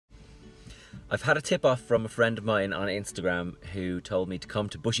I've had a tip off from a friend of mine on Instagram who told me to come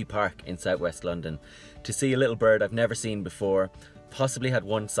to Bushy Park in southwest London to see a little bird I've never seen before. Possibly had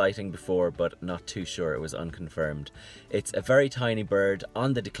one sighting before, but not too sure, it was unconfirmed. It's a very tiny bird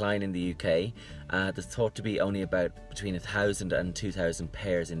on the decline in the UK. There's thought to be only about between 1,000 and 2,000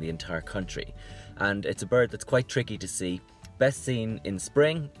 pairs in the entire country. And it's a bird that's quite tricky to see. Best seen in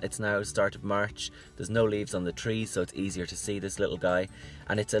spring. It's now start of March. There's no leaves on the trees, so it's easier to see this little guy.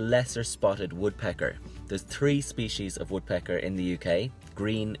 And it's a lesser spotted woodpecker. There's 3 species of woodpecker in the UK: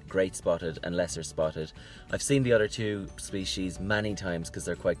 green, great spotted and lesser spotted. I've seen the other 2 species many times because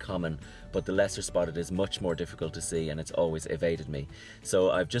they're quite common, but the lesser spotted is much more difficult to see and it's always evaded me.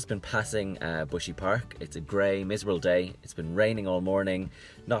 So I've just been passing Bushy Park. It's a grey, miserable day. It's been raining all morning.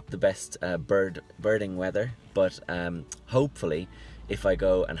 Not the best birding weather, but hopefully if I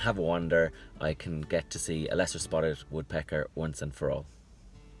go and have a wander, I can get to see a lesser spotted woodpecker once and for all.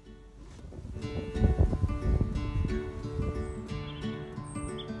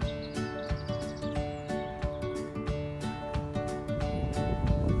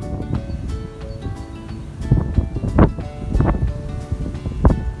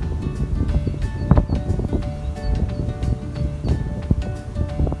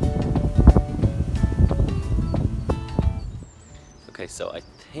 Okay, so I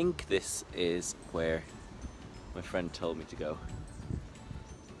think this is where my friend told me to go.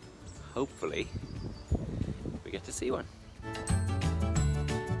 Hopefully we get to see one.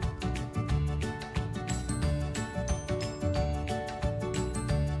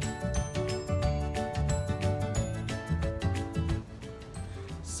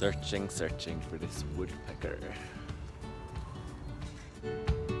 Searching for this woodpecker.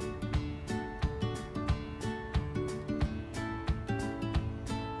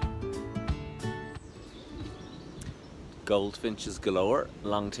 Goldfinches galore,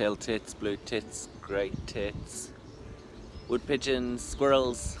 long-tailed tits, blue tits, great tits, wood pigeons,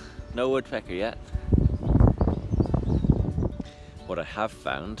 squirrels, no woodpecker yet. What I have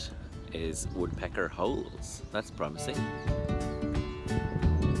found is woodpecker holes. That's promising.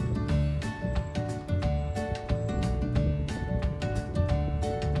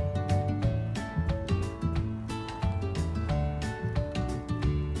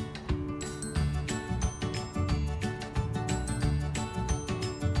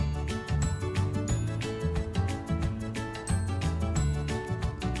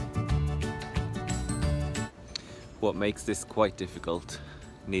 What makes this quite difficult,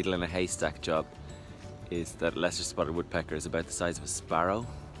 needle in a haystack job, is that lesser spotted woodpecker is about the size of a sparrow,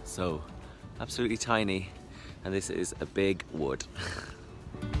 so absolutely tiny, and this is a big wood.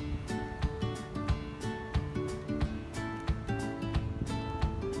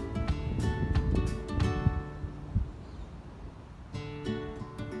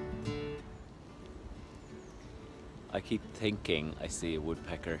 I keep thinking I see a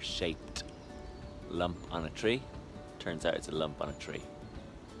woodpecker shaped lump on a tree. Turns out it's a lump on a tree.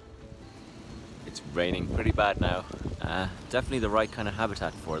 It's raining pretty bad now. Definitely the right kind of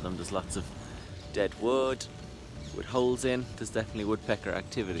habitat for them. There's lots of dead wood with holes in. There's definitely woodpecker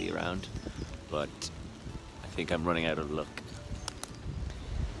activity around, but I think I'm running out of luck.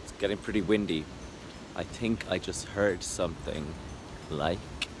 It's getting pretty windy. I think I just heard something like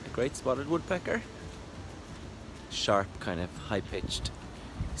a great spotted woodpecker. Sharp, kind of high-pitched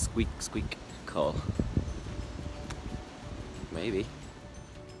squeak squeak call. Maybe.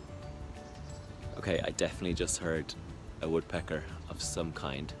 Okay, I definitely just heard a woodpecker of some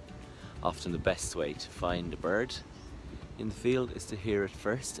kind. Often the best way to find a bird in the field is to hear it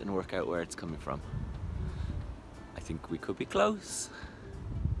first and work out where it's coming from. I think we could be close.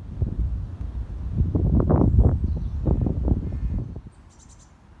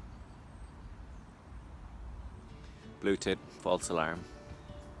 Blue tit, false alarm.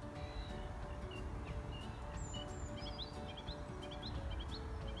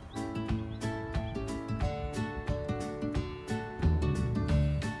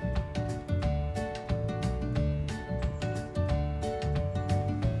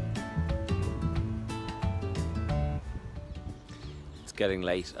 It's getting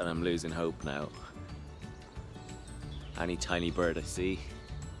late and I'm losing hope now. Any tiny bird I see,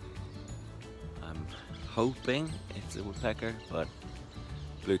 I'm hoping it's a woodpecker, but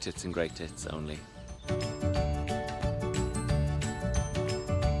blue tits and great tits only.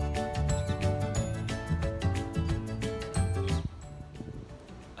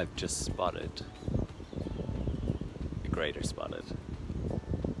 I've just spotted a greater spotted.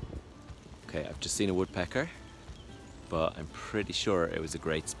 Okay, I've just seen a woodpecker, but I'm pretty sure it was a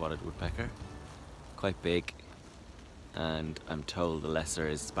great spotted woodpecker. Quite big, and I'm told the lesser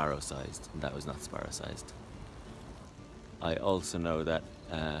is sparrow-sized, and that was not sparrow-sized. I also know that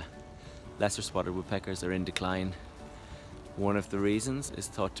lesser spotted woodpeckers are in decline. One of the reasons is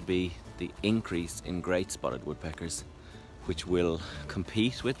thought to be the increase in great spotted woodpeckers, which will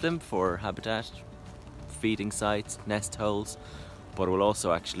compete with them for habitat, feeding sites, nest holes, but will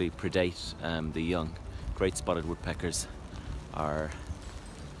also actually predate the young. Great spotted woodpeckers are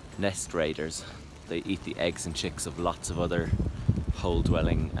nest raiders. They eat the eggs and chicks of lots of other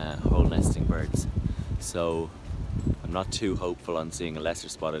hole-dwelling, hole-nesting birds. So I'm not too hopeful on seeing a lesser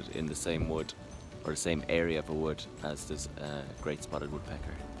spotted in the same wood or the same area of a wood as this great spotted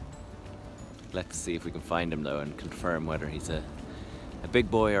woodpecker. Let's see if we can find him though and confirm whether he's a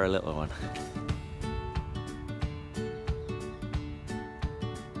big boy or a little one.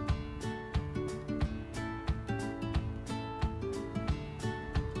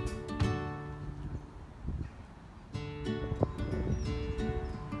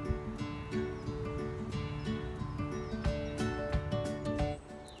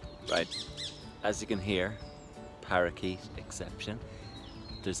 Right, as you can hear, parakeet exception,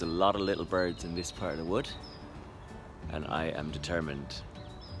 there's a lot of little birds in this part of the wood, and I am determined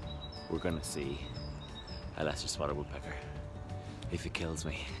we're gonna see a lesser spotted woodpecker if he kills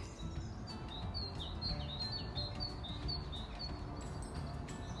me.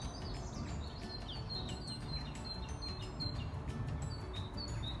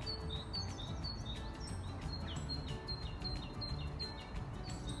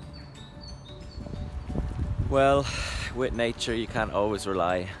 Well, with nature you can't always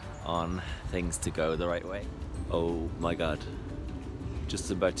rely on things to go the right way. Oh my god, just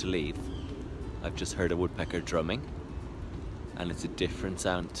about to leave, I've just heard a woodpecker drumming, and it's a different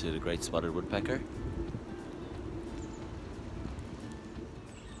sound to the great spotted woodpecker.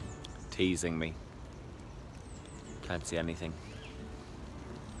 Teasing me. Can't see anything.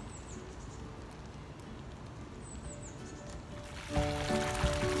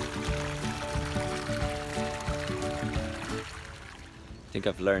 I think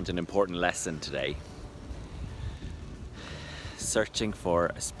I've learned an important lesson today. Searching for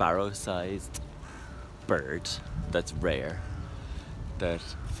a sparrow-sized bird that's rare, that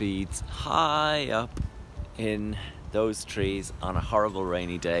feeds high up in those trees on a horrible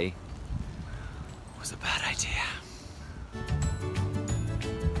rainy day was a bad idea.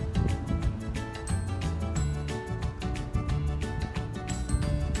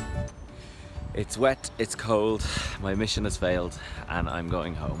 It's wet, it's cold, my mission has failed, and I'm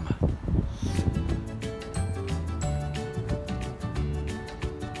going home.